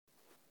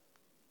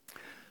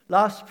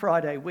Last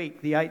Friday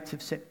week, the 8th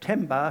of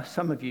September,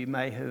 some of you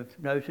may have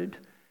noted,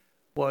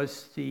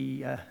 was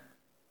the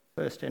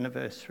first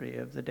anniversary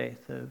of the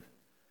death of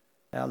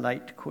our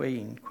late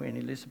Queen, Queen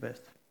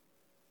Elizabeth.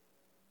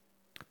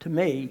 To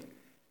me,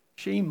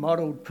 she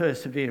modelled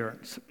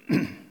perseverance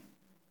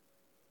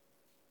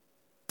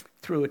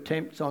through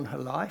attempts on her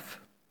life,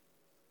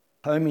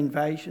 home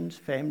invasions,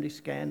 family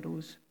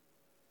scandals.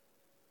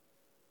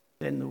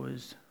 Then there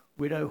was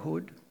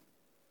widowhood.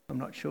 I'm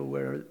not sure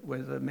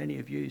whether many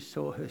of you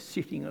saw her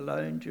sitting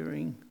alone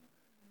during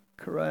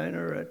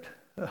Corona at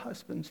her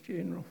husband's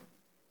funeral.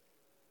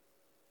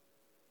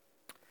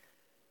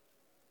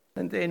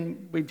 And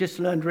then we've just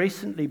learned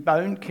recently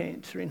bone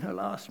cancer in her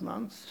last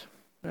months.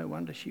 No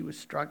wonder she was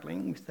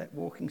struggling with that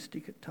walking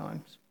stick at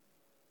times.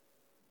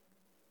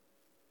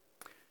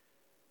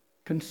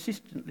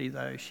 Consistently,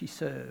 though, she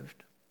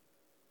served.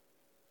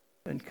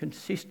 And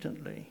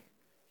consistently,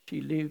 she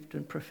lived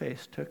and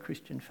professed her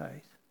Christian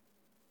faith.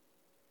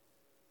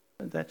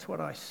 And that's what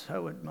I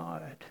so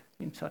admired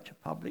in such a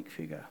public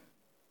figure.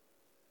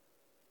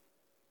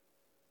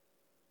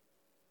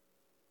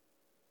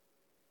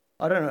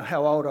 I don't know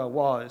how old I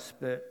was,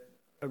 but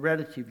a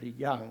relatively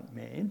young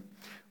man,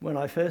 when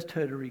I first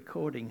heard a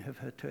recording of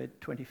her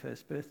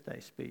 21st birthday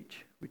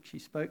speech, which she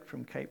spoke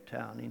from Cape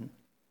Town in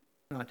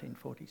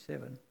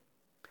 1947.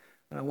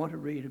 And I want to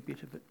read a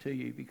bit of it to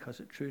you because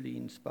it truly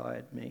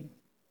inspired me.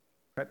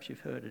 Perhaps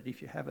you've heard it.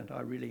 If you haven't, I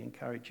really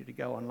encourage you to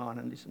go online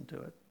and listen to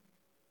it.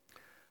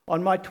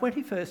 On my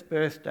 21st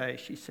birthday,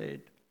 she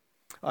said,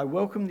 I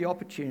welcome the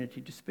opportunity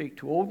to speak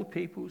to all the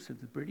peoples of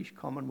the British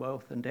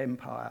Commonwealth and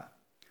Empire,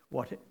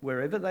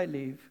 wherever they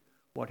live,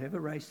 whatever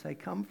race they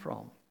come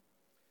from,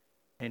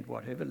 and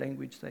whatever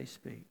language they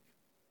speak.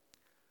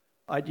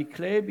 I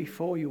declare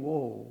before you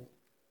all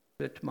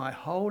that my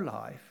whole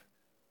life,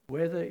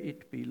 whether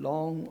it be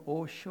long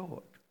or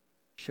short,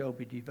 shall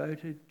be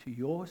devoted to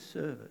your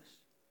service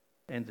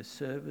and the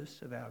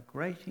service of our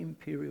great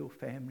imperial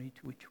family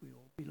to which we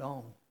all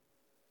belong.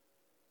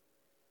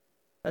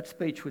 That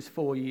speech was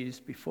 4 years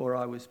before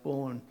I was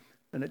born,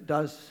 and it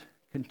does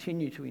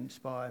continue to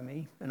inspire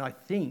me, and I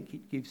think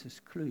it gives us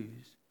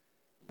clues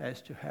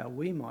as to how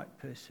we might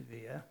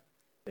persevere,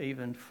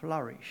 even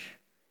flourish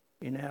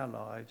in our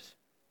lives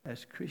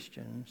as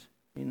Christians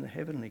in the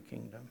heavenly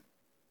kingdom.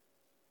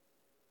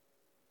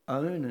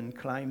 Own and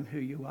claim who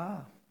you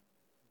are.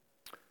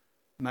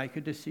 Make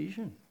a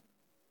decision.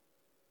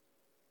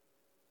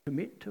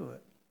 Commit to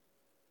it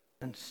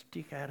and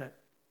stick at it.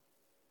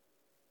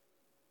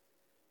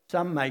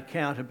 Some may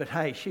counter, but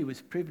hey, she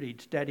was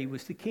privileged. Daddy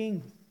was the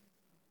king.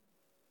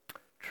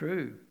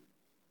 True,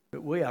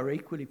 but we are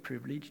equally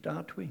privileged,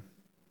 aren't we?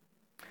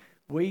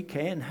 We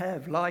can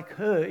have, like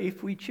her,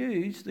 if we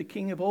choose, the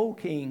King of all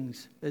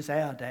kings as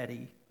our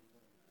daddy.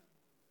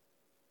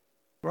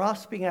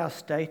 Grasping our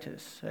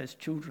status as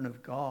children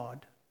of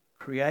God,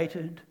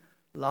 created,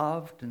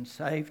 loved and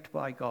saved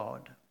by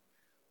God,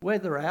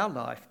 whether our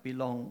life be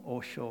long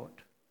or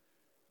short,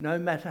 no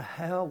matter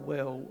how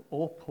well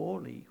or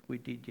poorly we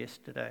did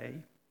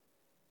yesterday,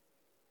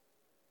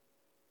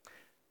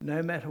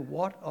 no matter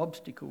what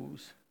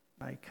obstacles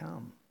may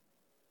come,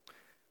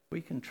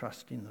 we can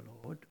trust in the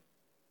Lord.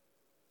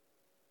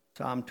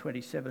 Psalm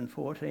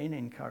 27:14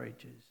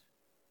 encourages,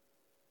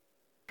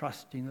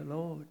 trust in the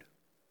Lord,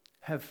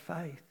 have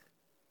faith,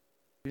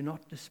 do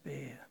not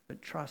despair,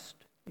 but trust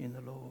in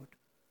the Lord.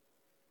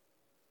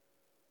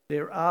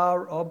 There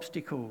are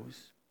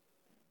obstacles,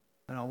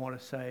 and I want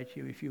to say to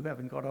you, if you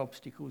haven't got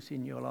obstacles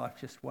in your life,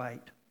 just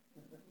wait.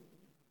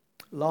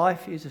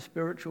 Life is a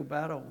spiritual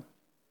battle,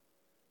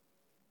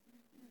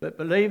 but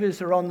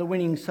believers are on the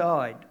winning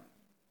side.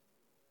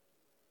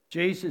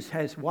 Jesus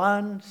has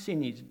won,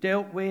 sin is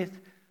dealt with,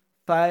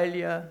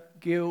 failure,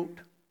 guilt,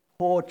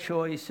 poor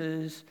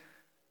choices,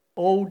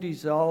 all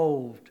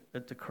dissolved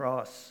at the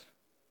cross.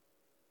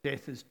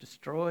 Death is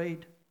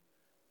destroyed.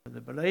 For the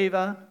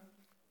believer,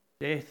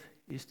 death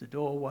is the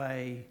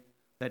doorway,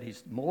 that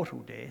is mortal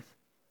death.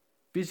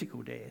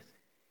 Physical death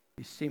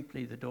is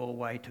simply the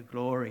doorway to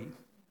glory.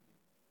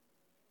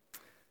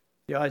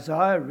 The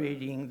Isaiah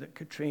reading that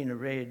Katrina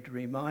read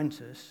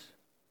reminds us,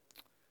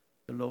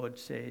 the Lord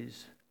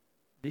says,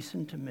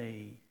 listen to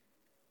me,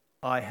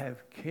 I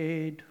have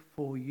cared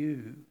for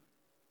you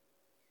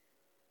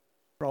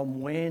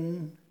from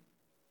when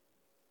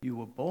you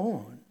were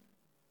born.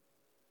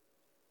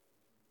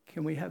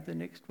 Can we have the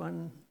next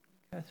one,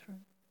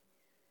 Catherine?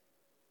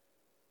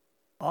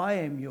 I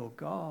am your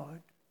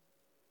God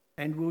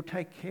and will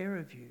take care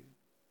of you.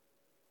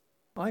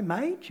 I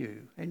made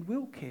you and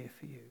will care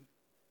for you.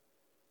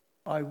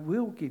 I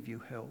will give you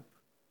help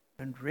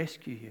and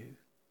rescue you.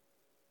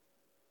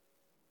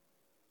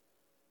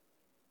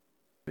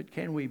 But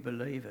can we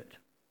believe it?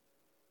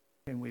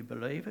 Can we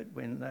believe it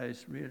when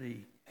those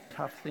really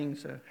tough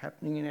things are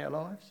happening in our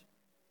lives?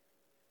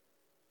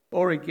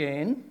 Or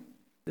again,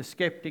 the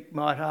skeptic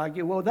might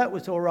argue, well, that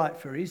was all right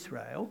for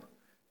Israel.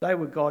 They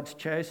were God's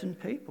chosen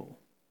people.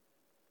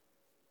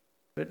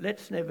 But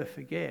let's never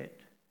forget,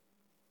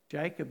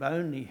 Jacob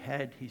only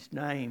had his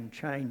name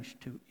changed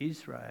to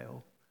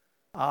Israel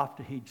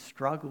after he'd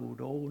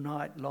struggled all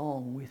night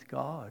long with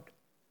God.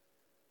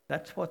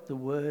 That's what the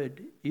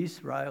word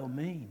Israel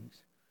means.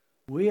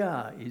 We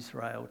are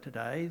Israel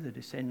today, the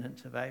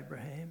descendants of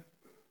Abraham,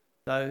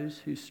 those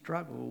who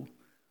struggle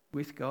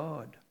with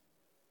God.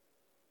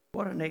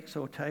 What an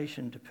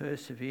exhortation to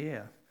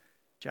persevere.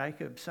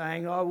 Jacob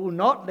saying, I will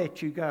not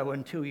let you go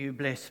until you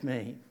bless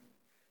me.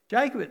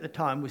 Jacob at the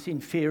time was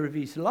in fear of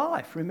his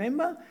life,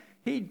 remember?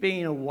 He'd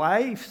been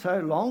away so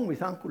long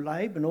with Uncle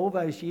Laban all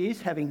those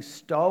years, having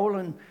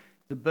stolen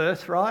the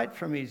birthright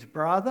from his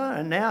brother,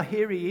 and now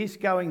here he is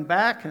going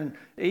back, and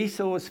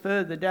Esau's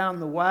further down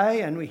the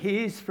way, and he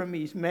hears from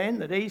his men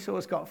that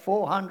Esau's got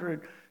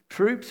 400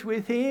 troops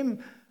with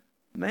him.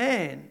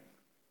 Man,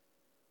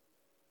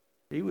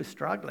 he was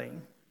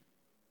struggling.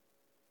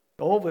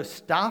 All the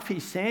stuff he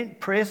sent,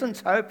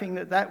 presents, hoping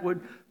that that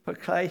would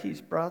placate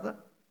his brother.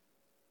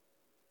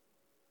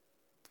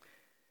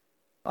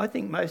 I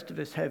think most of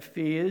us have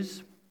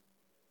fears,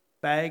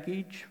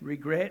 baggage,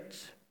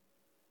 regrets.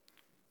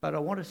 But I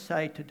want to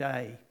say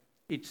today,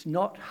 it's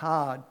not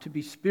hard to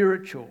be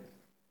spiritual.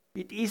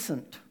 It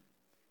isn't.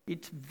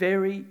 It's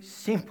very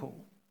simple.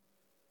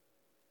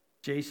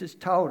 Jesus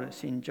told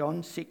us in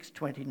John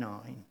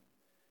 6:29,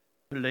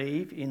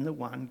 believe in the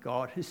one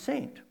God has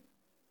sent.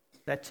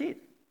 That's it.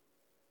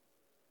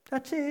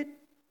 That's it.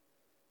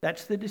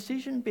 That's the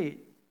decision bit.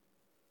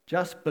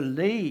 Just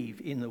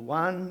believe in the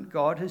one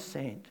God has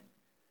sent.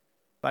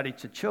 But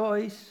it's a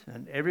choice,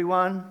 and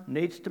everyone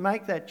needs to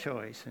make that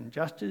choice. And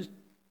just as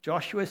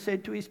Joshua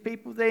said to his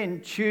people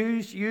then,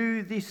 choose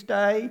you this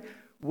day,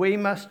 we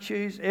must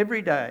choose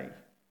every day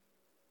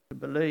to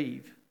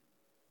believe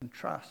and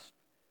trust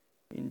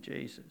in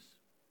Jesus.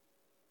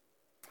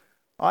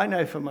 I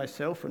know for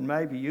myself, and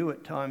maybe you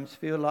at times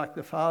feel like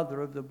the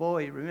father of the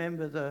boy.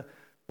 Remember the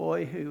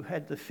boy who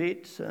had the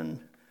fits and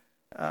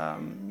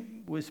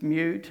was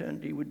mute,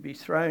 and he would be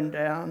thrown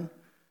down.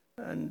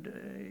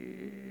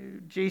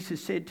 And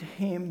Jesus said to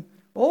him,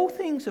 all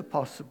things are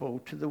possible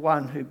to the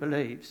one who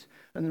believes.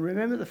 And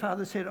remember the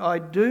father said, I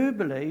do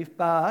believe,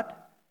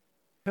 but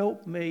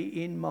help me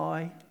in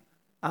my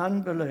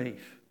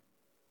unbelief.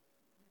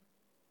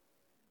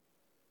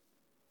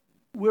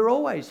 We're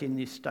always in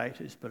this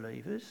state as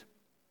believers.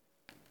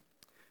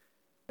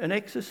 An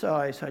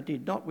exercise I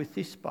did, not with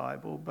this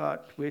Bible,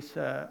 but with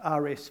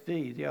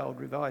RSV, the old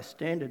Revised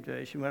Standard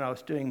Version, when I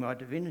was doing my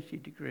divinity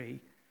degree.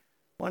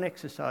 One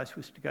exercise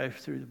was to go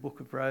through the book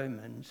of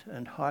Romans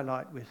and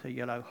highlight with a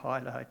yellow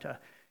highlighter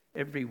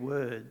every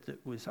word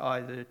that was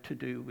either to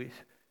do with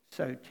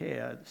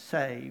soter,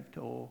 saved,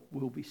 or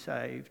will be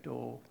saved,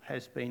 or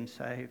has been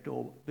saved,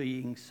 or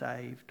being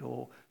saved,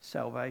 or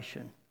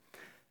salvation,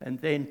 and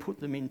then put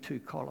them in 2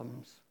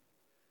 columns.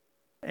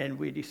 And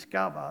we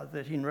discover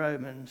that in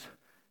Romans,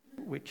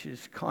 which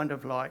is kind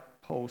of like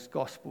Paul's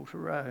gospel to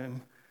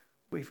Rome,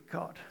 we've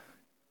got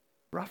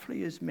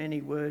roughly as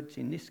many words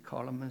in this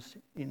column as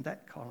in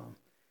that column.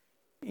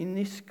 In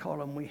this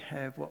column we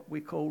have what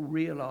we call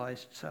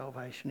realised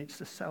salvation. It's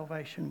the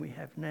salvation we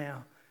have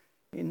now.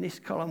 In this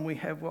column we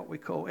have what we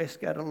call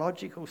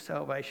eschatological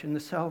salvation, the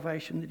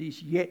salvation that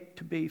is yet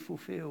to be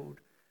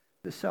fulfilled,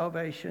 the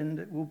salvation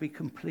that will be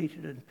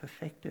completed and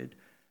perfected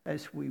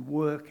as we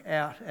work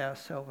out our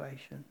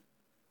salvation.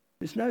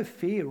 There's no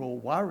fear or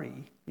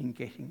worry in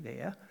getting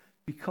there,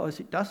 because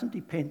it doesn't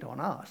depend on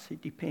us,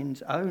 it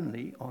depends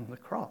only on the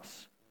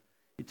cross.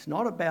 It's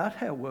not about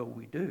how well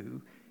we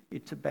do,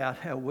 it's about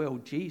how well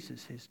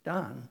Jesus has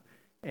done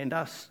and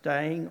us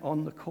staying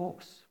on the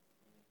course.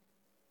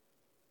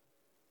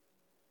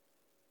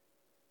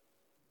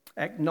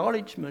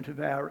 Acknowledgement of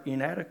our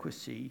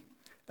inadequacy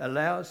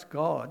allows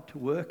God to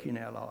work in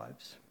our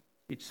lives.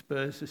 It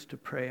spurs us to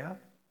prayer.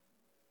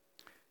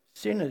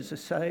 Sinners are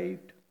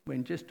saved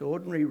when just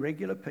ordinary,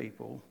 regular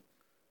people,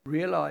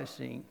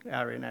 realising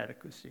our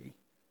inadequacy,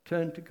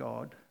 turn to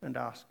God and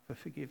ask for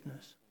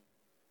forgiveness.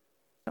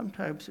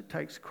 Sometimes it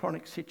takes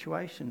chronic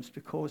situations to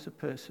cause a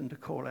person to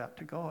call out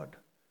to God.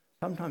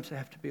 Sometimes they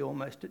have to be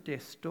almost at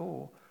death's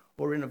door,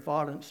 or in a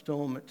violent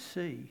storm at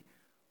sea,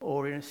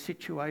 or in a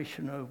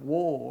situation of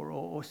war,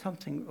 or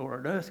something, or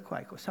an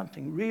earthquake, or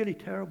something really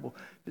terrible.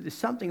 But there's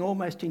something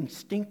almost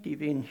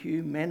instinctive in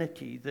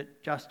humanity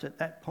that just at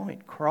that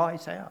point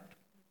cries out.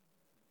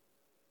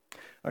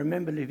 I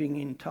remember living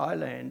in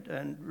Thailand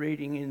and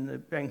reading in the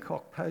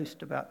Bangkok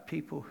Post about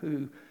people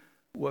who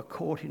were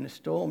caught in a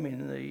storm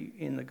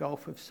in the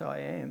Gulf of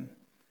Siam.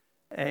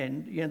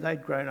 And,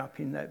 they'd grown up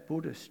in that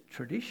Buddhist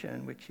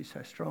tradition, which is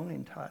so strong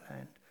in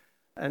Thailand.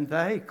 And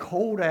they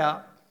called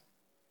out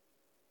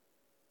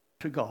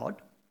to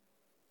God,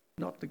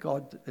 not the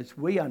God as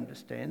we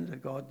understand, the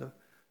God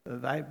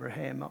of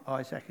Abraham,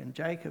 Isaac and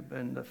Jacob,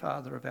 and the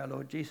Father of our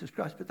Lord Jesus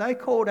Christ. But they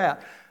called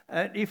out,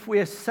 if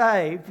we're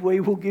saved,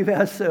 we will give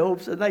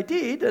ourselves. And they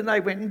did, and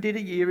they went and did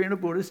a year in a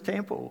Buddhist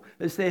temple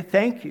as their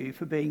thank you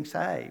for being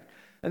saved.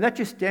 And that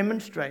just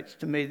demonstrates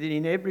to me that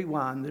in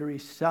everyone there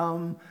is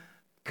some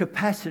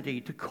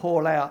capacity to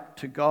call out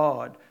to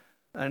God,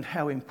 and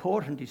how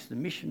important is the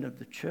mission of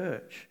the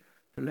church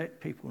to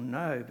let people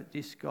know that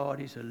this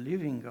God is a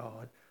living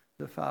God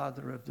the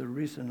Father of the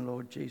risen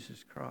Lord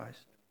Jesus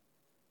Christ.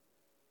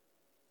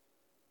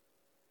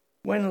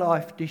 When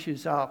life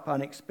dishes up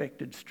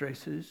unexpected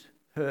stresses,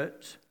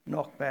 hurts,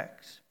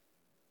 knockbacks,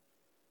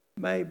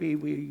 maybe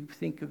we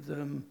think of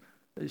them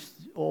as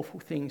awful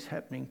things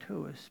happening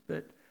to us,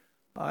 but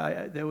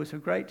there was a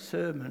great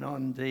sermon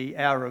on the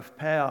Hour of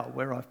Power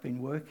where I've been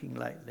working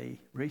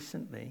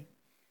recently,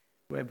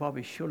 where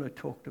Bobby Schuller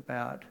talked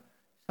about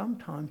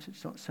sometimes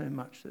it's not so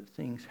much that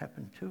things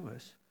happen to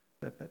us,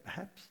 but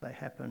perhaps they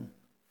happen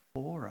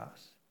for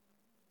us.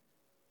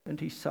 And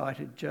he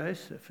cited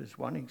Joseph as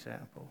one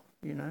example,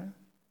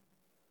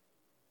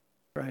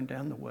 thrown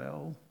down the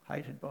well,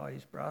 hated by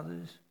his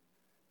brothers,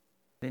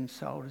 then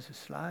sold as a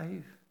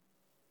slave,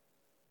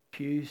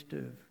 accused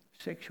of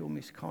sexual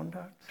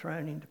misconduct,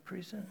 thrown into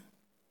prison.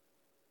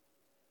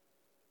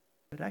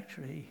 But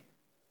actually,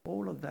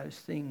 all of those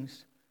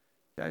things,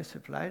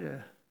 Joseph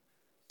later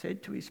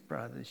said to his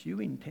brothers, you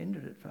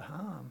intended it for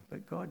harm,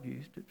 but God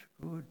used it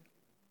for good.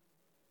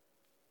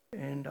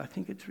 And I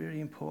think it's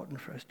really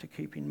important for us to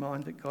keep in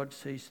mind that God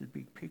sees the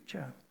big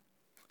picture,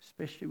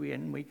 especially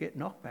when we get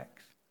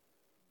knockbacks.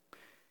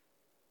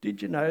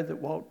 Did you know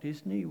that Walt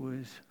Disney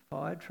was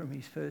fired from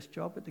his first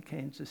job at the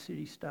Kansas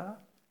City Star?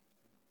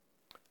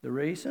 The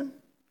reason?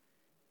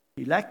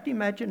 He lacked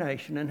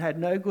imagination and had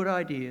no good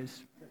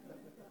ideas.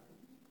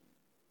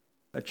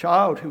 A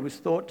child who was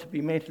thought to be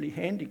mentally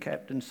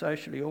handicapped and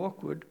socially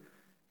awkward,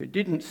 who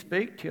didn't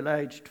speak till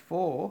aged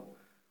 4,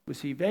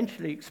 was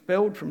eventually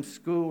expelled from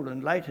school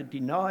and later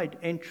denied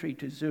entry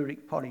to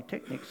Zurich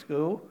Polytechnic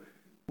School,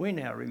 we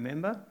now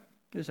remember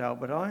as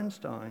Albert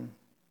Einstein.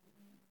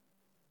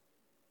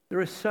 There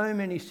are so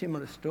many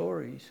similar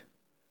stories.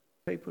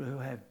 People who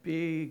have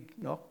big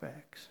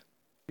knockbacks,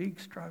 big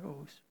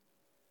struggles.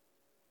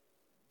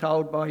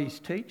 Told by his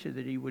teacher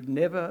that he would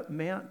never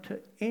amount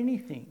to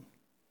anything.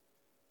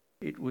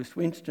 It was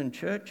Winston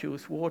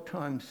Churchill's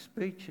wartime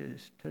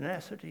speeches,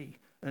 tenacity,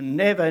 and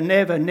never,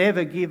 never,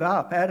 never give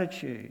up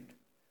attitude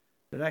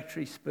that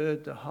actually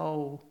spurred the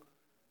whole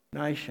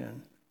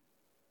nation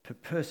to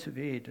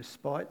persevere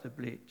despite the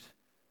Blitz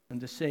and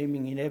the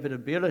seeming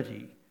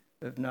inevitability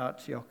of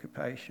Nazi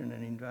occupation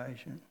and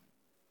invasion.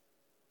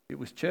 It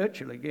was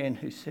Churchill again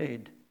who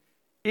said,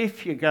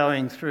 if you're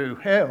going through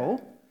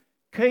hell,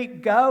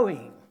 keep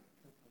going.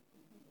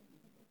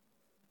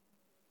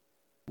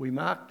 We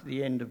marked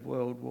the end of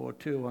World War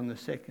II on the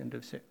 2nd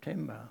of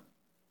September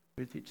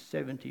with its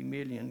 70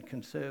 million,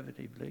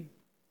 conservatively,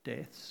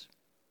 deaths.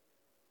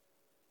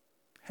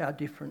 How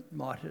different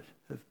might it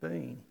have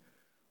been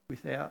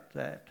without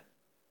that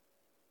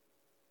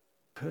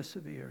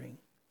persevering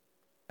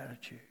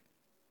attitude?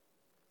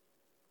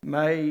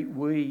 May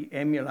we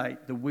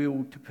emulate the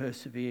will to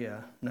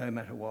persevere no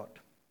matter what.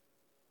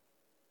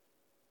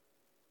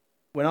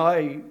 When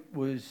I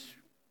was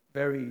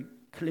very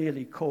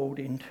clearly called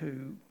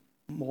into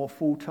more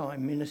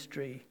full-time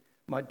ministry,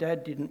 my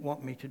dad didn't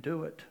want me to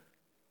do it.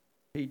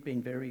 He'd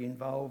been very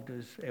involved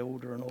as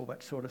elder and all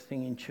that sort of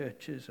thing in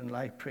churches and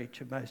lay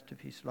preacher most of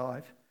his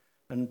life.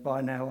 And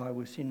by now I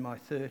was in my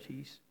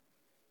 30s.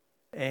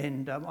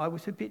 And I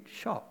was a bit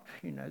shocked,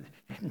 that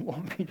he didn't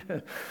want me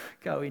to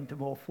go into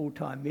more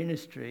full-time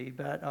ministry.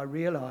 But I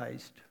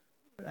realised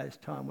as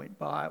time went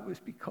by it was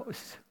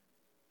because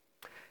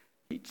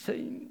he'd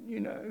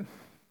seen,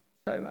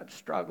 so much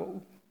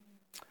struggle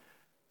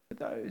for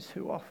those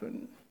who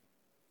often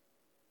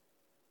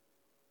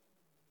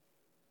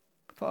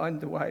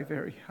find the way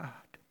very hard.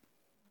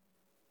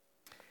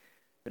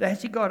 But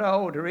as he got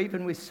older,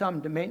 even with some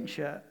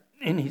dementia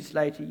in his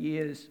later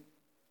years,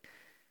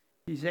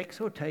 his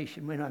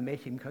exhortation when I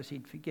met him, because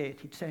he'd forget,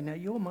 he'd say, now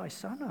you're my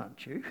son,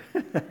 aren't you?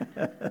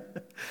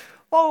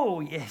 Oh,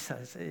 yes,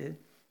 I said.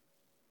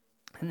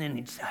 And then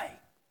he'd say,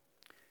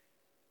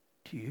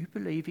 do you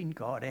believe in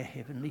God, our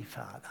Heavenly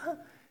Father,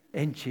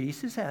 and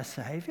Jesus, our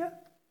Saviour?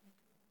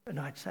 And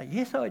I'd say,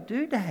 yes, I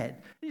do, Dad.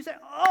 And he'd say,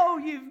 oh,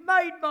 you've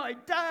made my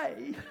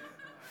day.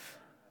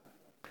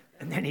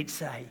 And then he'd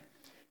say,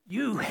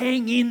 you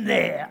hang in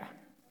there.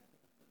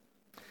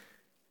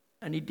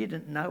 And he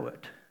didn't know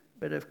it.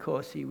 But of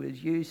course, he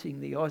was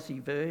using the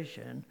Aussie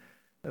version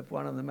of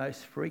one of the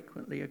most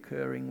frequently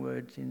occurring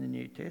words in the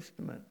New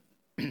Testament.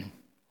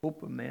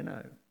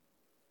 Hupomeno,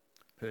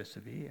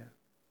 persevere,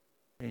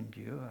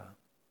 endure,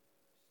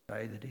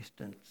 stay the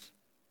distance.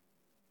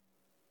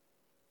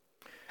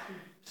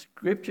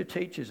 Scripture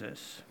teaches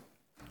us,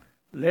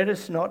 let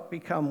us not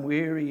become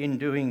weary in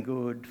doing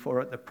good,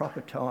 for at the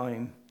proper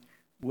time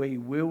we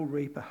will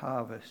reap a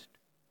harvest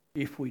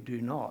if we do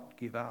not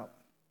give up.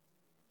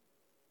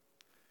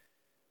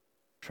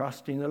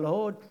 Trust in the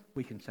Lord.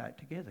 We can say it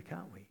together,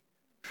 can't we?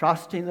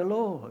 Trust in the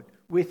Lord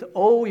with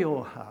all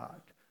your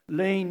heart.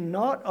 Lean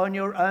not on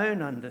your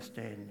own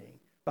understanding,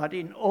 but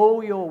in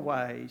all your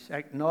ways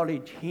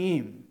acknowledge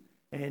Him,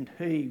 and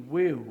He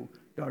will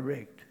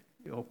direct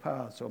your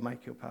paths or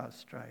make your paths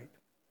straight.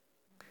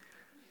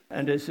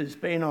 And as has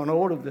been on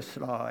all of the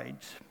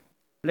slides,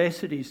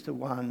 blessed is the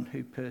one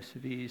who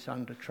perseveres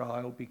under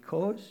trial,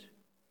 because,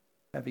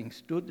 having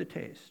stood the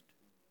test,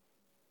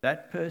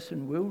 that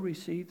person will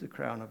receive the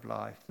crown of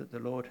life that the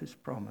Lord has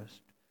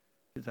promised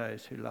to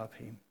those who love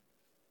him.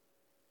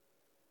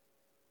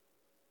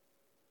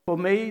 For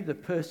me, the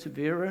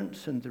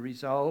perseverance and the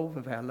resolve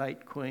of our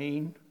late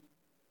Queen,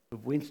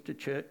 of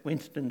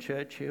Winston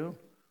Churchill,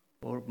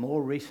 or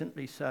more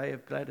recently say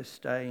of Gladys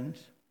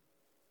Staines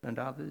and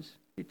others,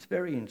 it's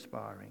very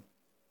inspiring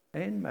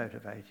and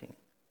motivating.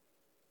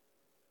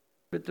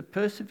 But the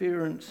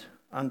perseverance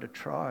under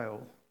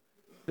trial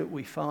that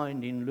we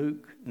find in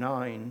Luke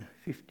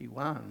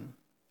 9:51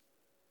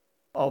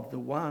 of the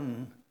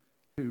one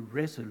who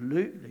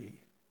resolutely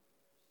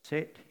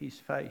set his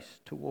face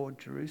toward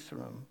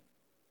Jerusalem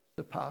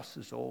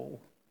surpasses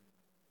all.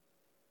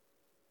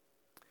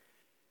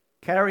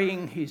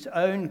 Carrying his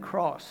own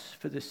cross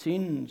for the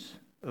sins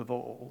of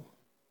all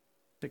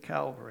to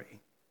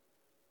Calvary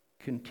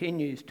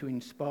continues to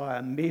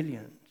inspire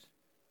millions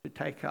to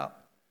take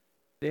up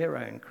their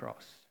own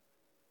cross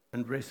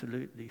and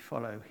resolutely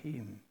follow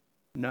him,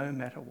 no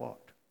matter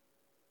what.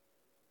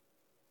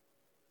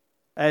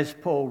 As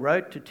Paul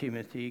wrote to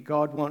Timothy,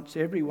 God wants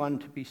everyone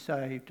to be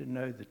saved and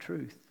know the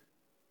truth.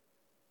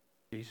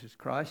 Jesus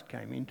Christ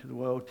came into the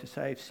world to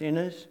save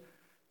sinners.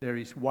 There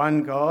is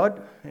one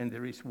God, and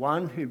there is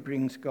one who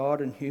brings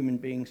God and human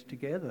beings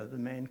together, the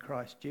man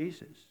Christ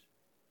Jesus,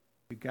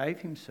 who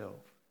gave himself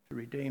to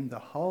redeem the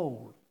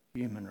whole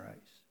human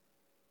race.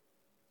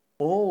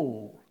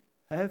 All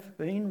have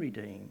been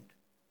redeemed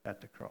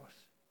at the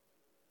cross.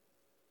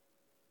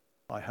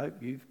 I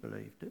hope you've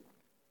believed it.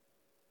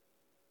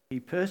 He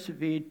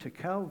persevered to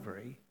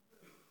Calvary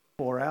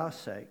for our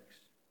sakes,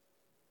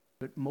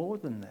 but more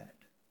than that,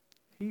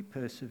 he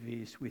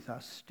perseveres with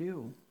us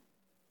still,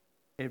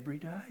 every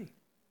day.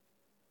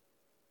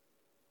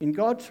 In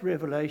God's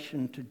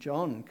revelation to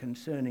John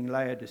concerning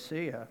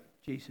Laodicea,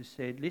 Jesus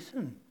said,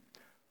 "Listen,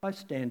 I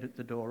stand at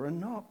the door and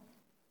knock."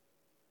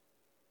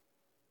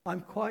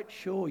 I'm quite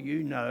sure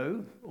you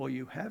know, or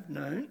you have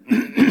known,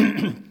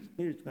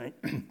 excuse me,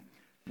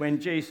 when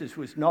Jesus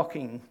was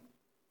knocking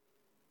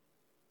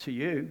to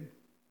you.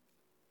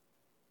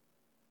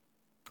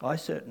 I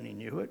certainly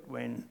knew it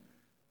when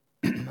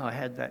I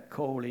had that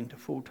call into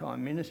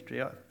full-time ministry,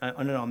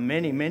 and on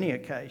many, many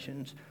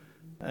occasions,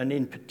 and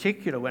in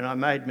particular when I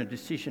made my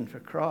decision for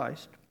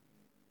Christ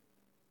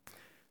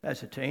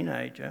as a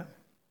teenager.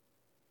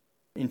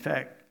 In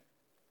fact,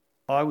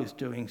 I was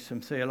doing some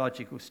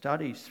theological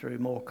studies through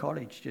Moore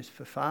College just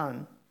for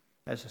fun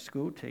as a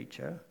school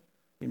teacher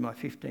in my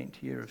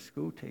 15th year of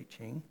school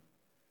teaching.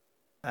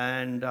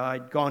 And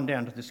I'd gone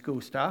down to the school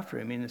staff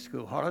room in the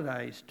school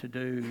holidays to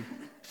do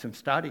some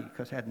study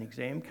because I had an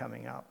exam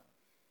coming up.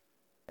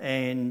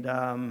 And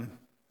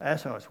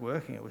as I was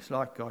working, it was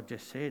like God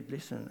just said,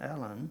 "Listen,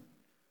 Alan,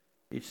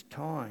 it's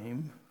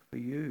time for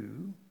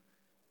you.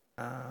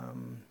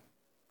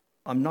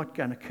 I'm not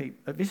going to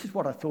keep..." This is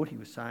what I thought he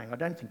was saying. I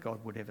don't think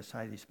God would ever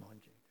say this,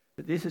 mind you.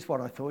 But this is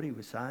what I thought he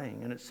was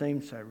saying, and it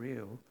seems so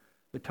real.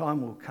 The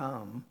time will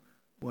come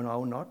when I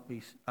will not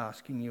be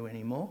asking you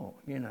anymore,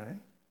 you know.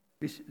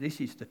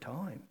 This is the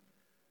time.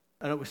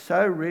 And it was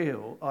so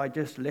real, I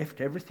just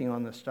left everything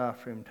on the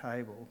staff room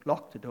table,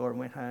 locked the door and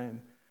went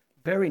home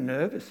very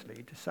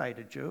nervously to say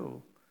to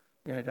Jewel,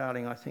 "You know,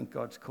 darling, I think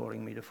God's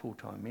calling me to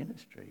full-time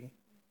ministry."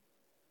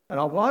 And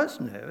I was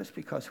nervous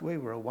because we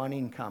were a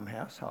one-income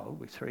household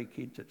with 3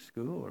 kids at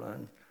school,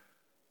 and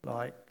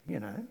I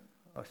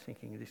was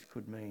thinking this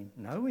could mean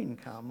no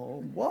income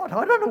or what?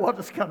 I don't know what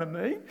it's going to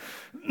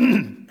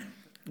mean.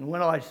 And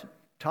when I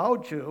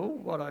told Jewel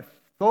what I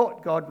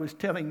thought God was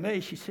telling me,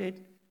 she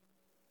said,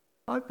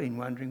 "I've been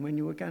wondering when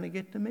you were going to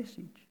get the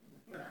message."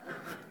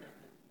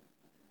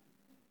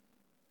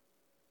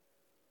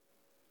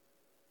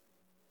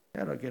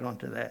 How do I get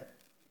onto that?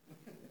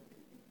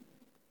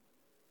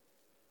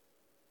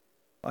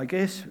 I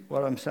guess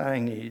what I'm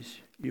saying is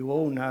you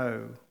all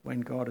know when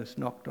God has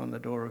knocked on the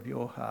door of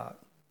your heart,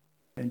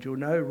 and you'll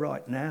know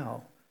right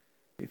now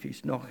if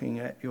he's knocking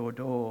at your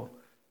door,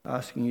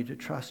 asking you to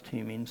trust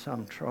him in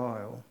some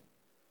trial,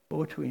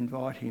 or to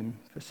invite him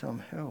for some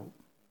help,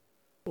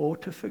 or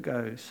to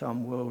forgo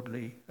some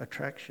worldly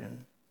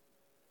attraction.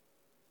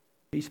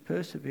 He's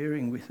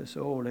persevering with us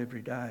all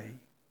every day.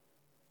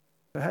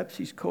 Perhaps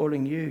he's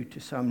calling you to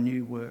some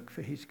new work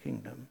for his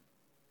kingdom.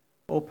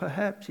 Or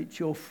perhaps it's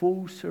your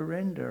full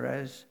surrender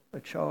as a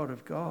child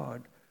of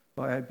God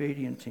by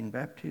obedience in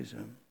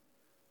baptism,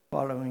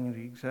 following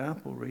the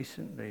example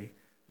recently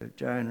of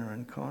Jonah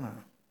and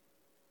Connor.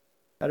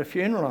 At a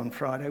funeral on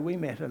Friday, we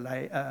met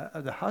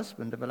the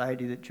husband of a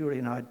lady that Julie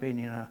and I had been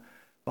in a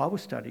Bible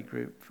study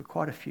group for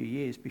quite a few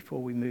years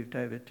before we moved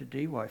over to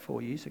DY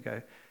 4 years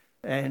ago.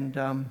 And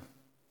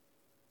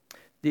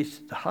the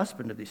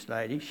husband of this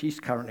lady, she's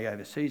currently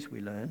overseas,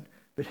 we learned,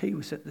 but he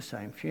was at the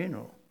same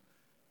funeral.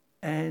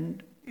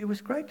 And it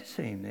was great to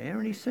see him there,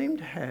 and he seemed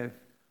to have,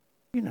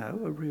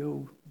 a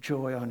real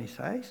joy on his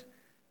face.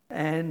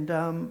 And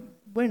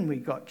when we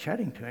got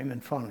chatting to him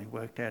and finally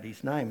worked out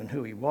his name and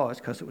who he was,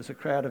 because it was a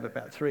crowd of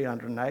about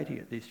 380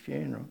 at this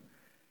funeral,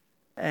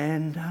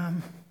 and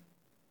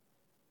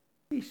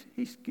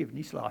he's given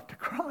his life to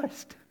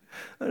Christ.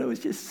 And it was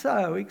just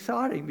so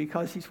exciting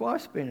because his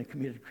wife's been a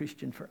committed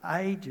Christian for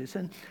ages,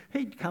 and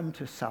he'd come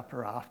to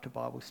supper after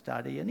Bible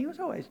study, and he was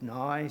always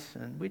nice,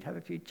 and we'd have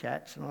a few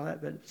chats and all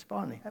that, but it's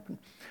finally happened.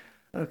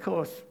 And of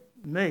course,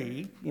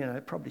 me,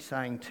 probably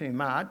saying too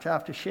much,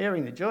 after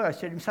sharing the joy, I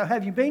said to him, "So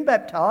have you been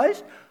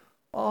baptised?"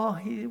 "Oh,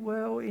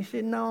 he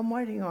said, "No, I'm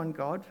waiting on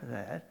God for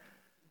that."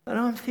 And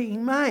I'm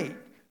thinking, "Mate,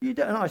 you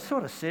don't," and I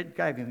sort of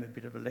gave him a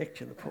bit of a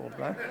lecture, the poor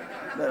bloke.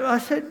 But I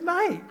said,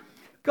 "Mate,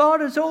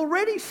 God has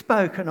already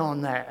spoken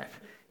on that.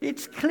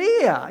 It's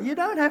clear. You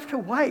don't have to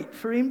wait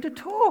for him to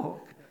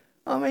talk."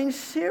 I mean,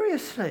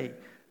 seriously,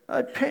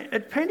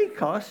 at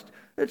Pentecost,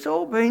 it's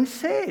all been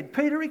said.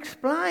 Peter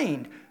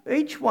explained,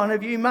 "Each one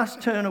of you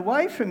must turn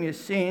away from your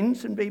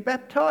sins and be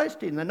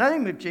baptised in the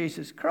name of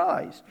Jesus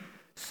Christ,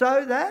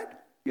 so that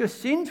your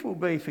sins will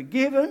be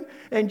forgiven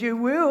and you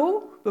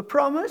will, the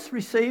promise,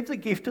 receive the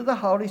gift of the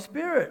Holy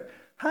Spirit."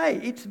 Hey,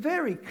 it's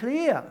very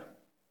clear.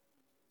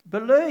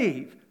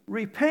 Believe,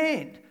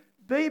 repent,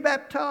 be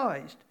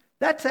baptised.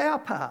 That's our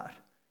part.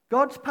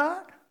 God's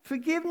part,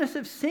 forgiveness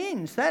of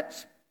sins.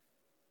 There's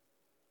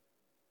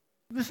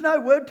no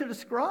word to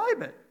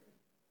describe it.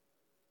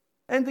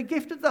 And the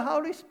gift of the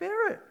Holy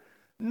Spirit.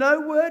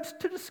 No words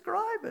to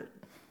describe it.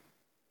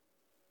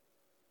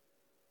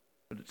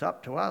 But it's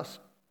up to us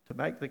to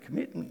make the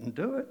commitment and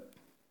do it.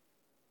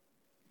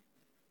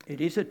 It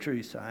is a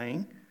true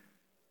saying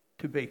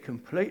to be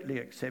completely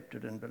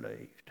accepted and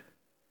believed.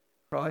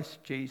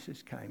 Christ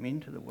Jesus came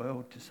into the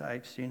world to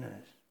save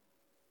sinners.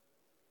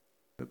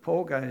 But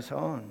Paul goes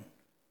on,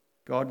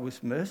 "God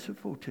was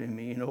merciful to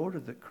me in order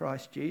that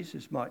Christ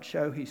Jesus might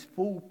show his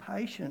full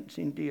patience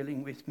in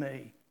dealing with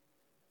me."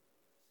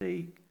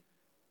 See,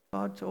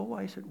 God's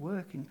always at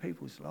work in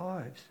people's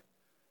lives.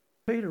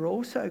 Peter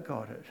also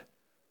got it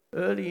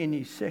early in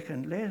his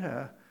second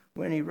letter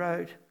when he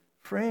wrote,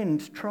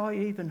 "Friends, try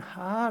even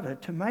harder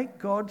to make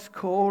God's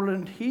call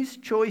and his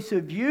choice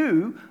of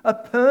you a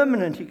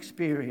permanent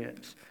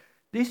experience.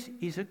 This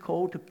is a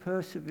call to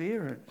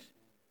perseverance.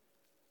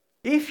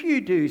 If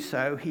you do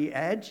so," he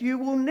adds, "you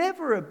will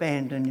never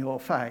abandon your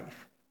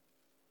faith."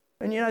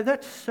 And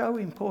that's so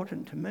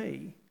important to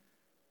me.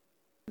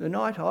 The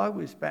night I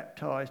was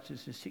baptised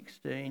as a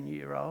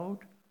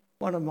 16-year-old,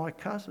 one of my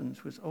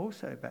cousins was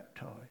also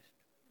baptised.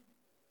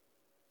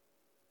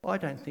 I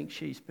don't think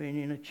she's been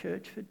in a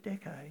church for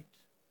decades.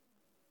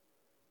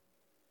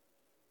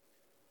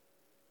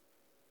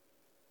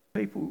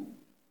 People,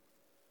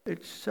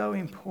 it's so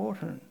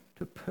important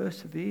to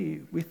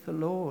persevere with the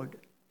Lord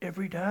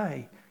every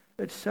day.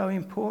 It's so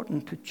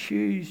important to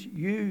choose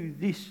you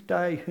this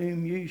day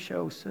whom you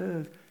shall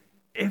serve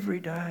every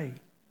day,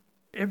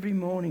 every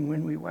morning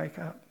when we wake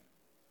up.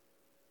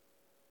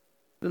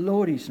 The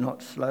Lord is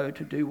not slow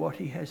to do what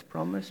he has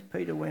promised,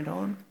 Peter went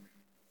on.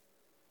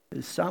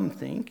 As some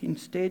think,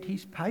 instead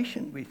he's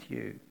patient with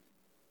you,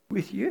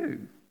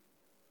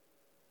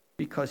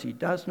 because he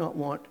does not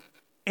want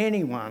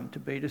anyone to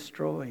be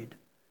destroyed.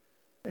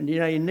 And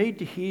you need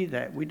to hear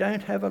that. We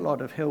don't have a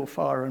lot of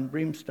hellfire and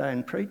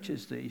brimstone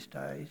preachers these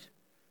days,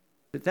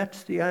 but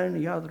that's the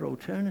only other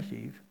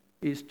alternative,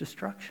 is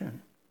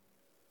destruction.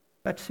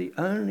 That's the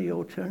only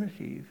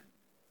alternative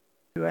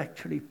to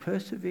actually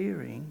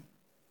persevering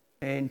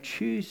and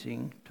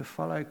choosing to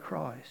follow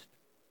Christ.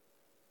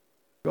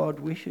 God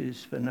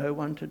wishes for no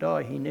one to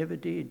die. He never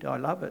did. I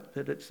love it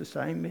that it's the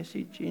same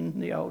message in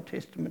the Old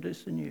Testament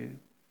as the New,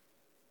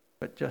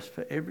 but just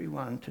for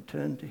everyone to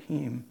turn to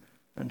him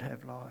and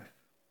have life.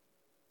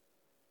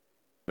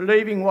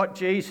 Believing what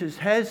Jesus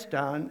has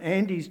done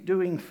and is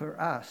doing for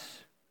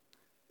us,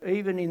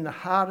 even in the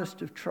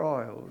hardest of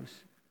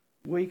trials,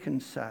 we can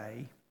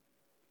say,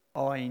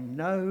 "I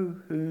know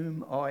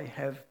whom I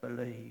have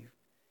believed,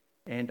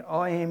 and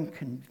I am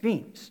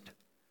convinced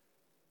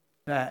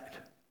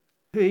that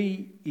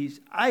he is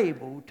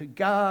able to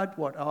guard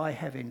what I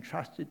have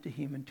entrusted to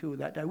him until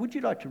that day." Would you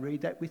like to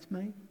read that with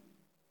me?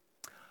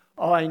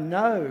 "I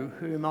know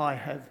whom I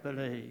have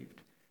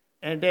believed,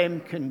 and am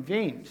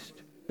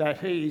convinced that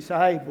he is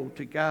able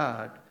to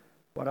guard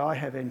what I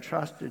have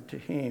entrusted to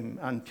him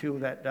until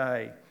that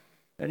day."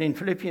 And in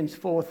Philippians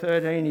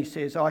 4:13 he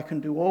says, "I can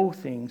do all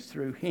things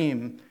through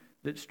him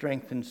that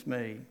strengthens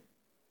me."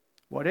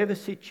 Whatever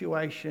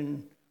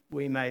situation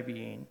we may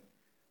be in,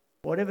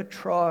 whatever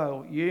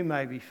trial you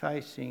may be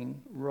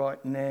facing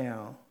right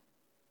now,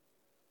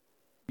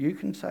 you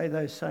can say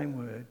those same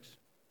words.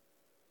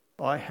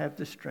 "I have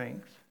the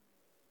strength."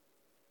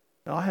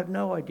 Now, I have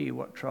no idea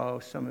what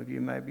trials some of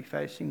you may be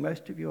facing.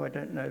 Most of you I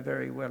don't know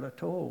very well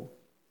at all.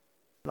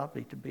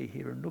 Lovely to be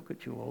here and look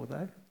at you all,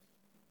 though.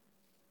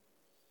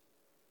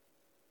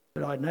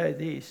 But I know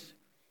this.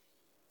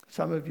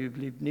 Some of you have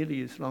lived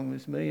nearly as long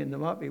as me, and there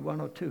might be one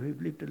or two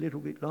who've lived a little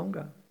bit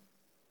longer.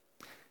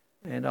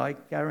 And I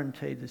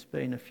guarantee there's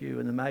been a few,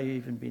 and there may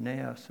even be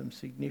now, some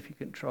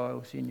significant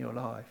trials in your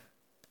life.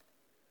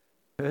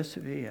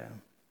 Persevere.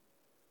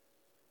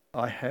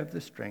 I have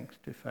the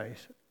strength to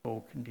face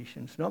all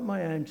conditions, not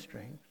my own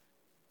strength,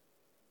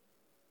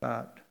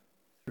 but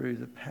through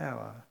the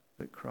power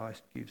that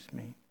Christ gives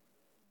me.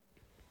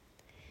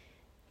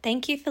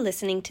 Thank you for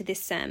listening to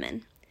this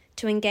sermon.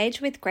 To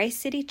engage with Grace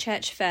City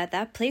Church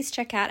further, please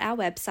check out our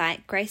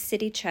website,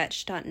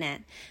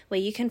 gracecitychurch.net, where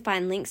you can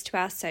find links to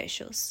our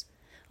socials.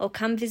 Or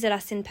come visit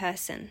us in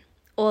person.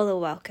 All are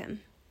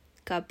welcome.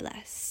 God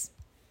bless.